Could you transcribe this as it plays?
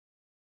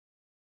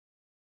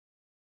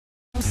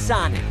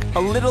Sonic, a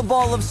little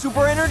ball of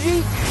super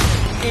energy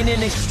in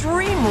an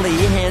extremely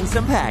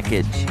handsome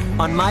package.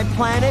 On my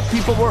planet,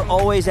 people were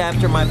always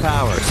after my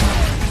powers,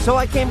 so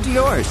I came to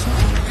yours.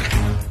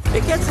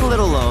 It gets a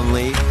little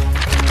lonely,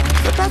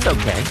 but that's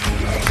okay.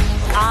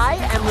 I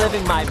am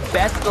living my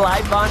best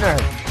life on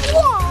Earth.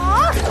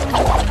 What?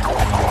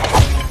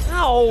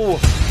 Ow!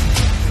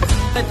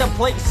 Let the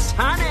plate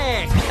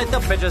Sonic! Let the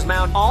bitches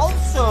mount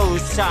also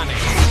Sonic!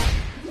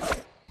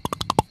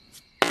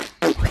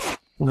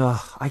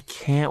 Ugh, I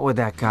can't with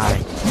that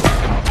guy.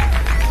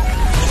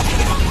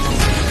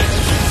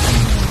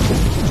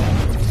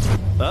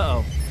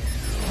 Uh-oh.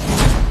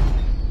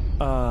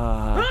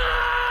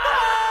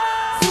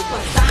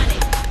 Super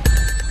Sonic!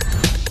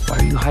 Why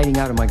are you hiding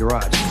out in my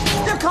garage?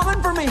 They're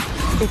coming for me!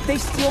 If they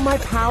steal my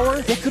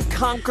power, they could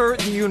conquer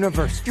the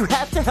universe. You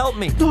have to help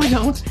me. No, I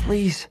don't.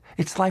 Please,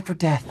 it's life or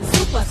death.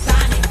 Super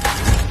Sonic!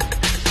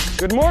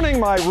 Good morning,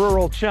 my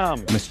rural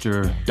chum.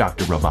 Mr.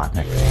 Dr.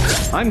 Robotnik.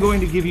 I'm going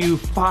to give you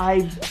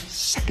 5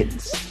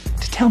 seconds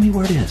to tell me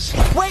where it is.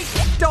 Wait!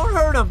 Don't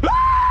hurt him!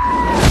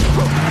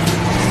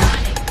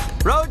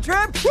 Road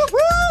trip? Whoop,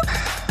 whoop.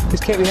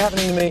 This can't be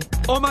happening to me.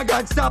 Oh my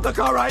God, stop the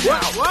car right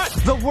now! What?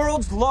 The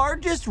world's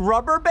largest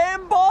rubber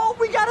band ball?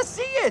 We gotta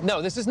see it!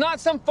 No, this is not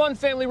some fun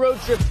family road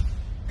trip.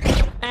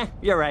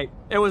 You're right.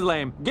 It was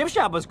lame. Gift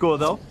shop was cool,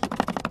 though.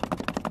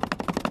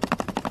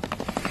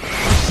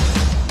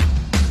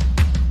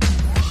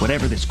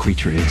 Whatever this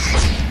creature is,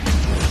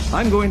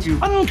 I'm going to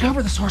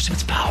uncover the source of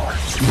its power.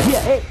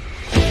 Yeah, hey.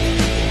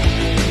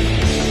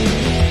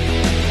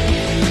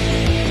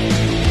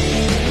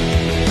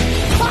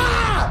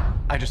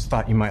 I just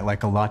thought you might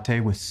like a latte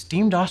with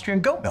steamed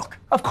Austrian goat milk.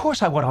 Of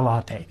course I want a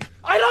latte.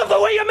 I love the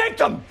way you make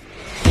them!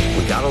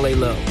 We gotta lay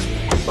low.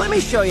 Let me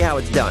show you how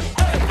it's done.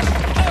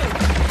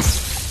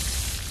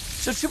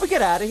 So should we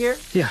get out of here?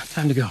 Yeah,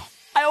 time to go.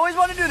 I always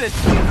want to do this.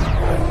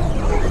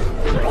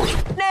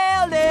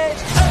 Nailed it!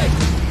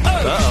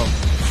 Uh-oh.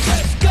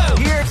 Let's go!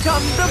 Here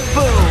comes the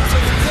boom.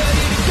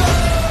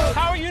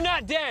 How are you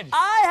not dead?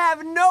 I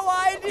have no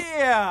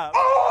idea.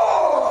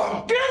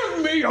 Oh,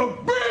 give me a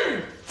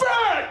big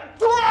fat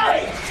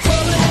break!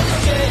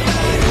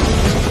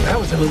 That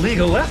was an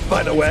illegal left,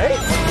 by the way.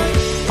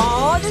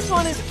 Aw, this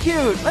one is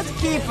cute. Let's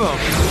keep him.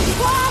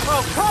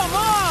 Oh, come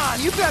on!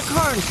 You've got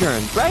car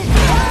insurance, right?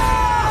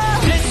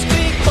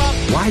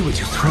 Why would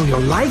you throw your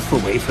life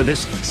away for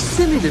this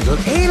silly little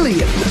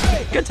alien?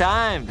 Good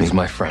time. He's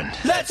my friend.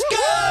 Let's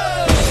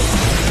go!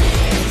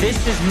 This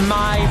is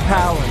my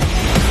power.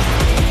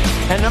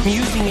 And I'm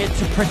using it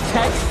to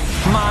protect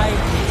my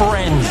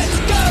friends. Let's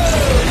go!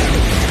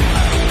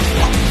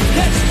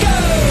 Let's go!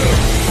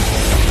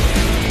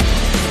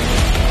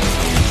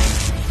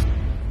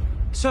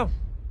 So,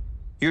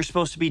 you're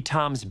supposed to be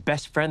Tom's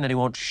best friend that he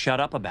won't shut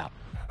up about.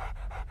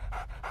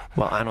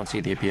 Well, I don't see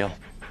the appeal.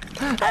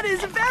 That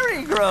is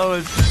very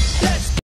gross.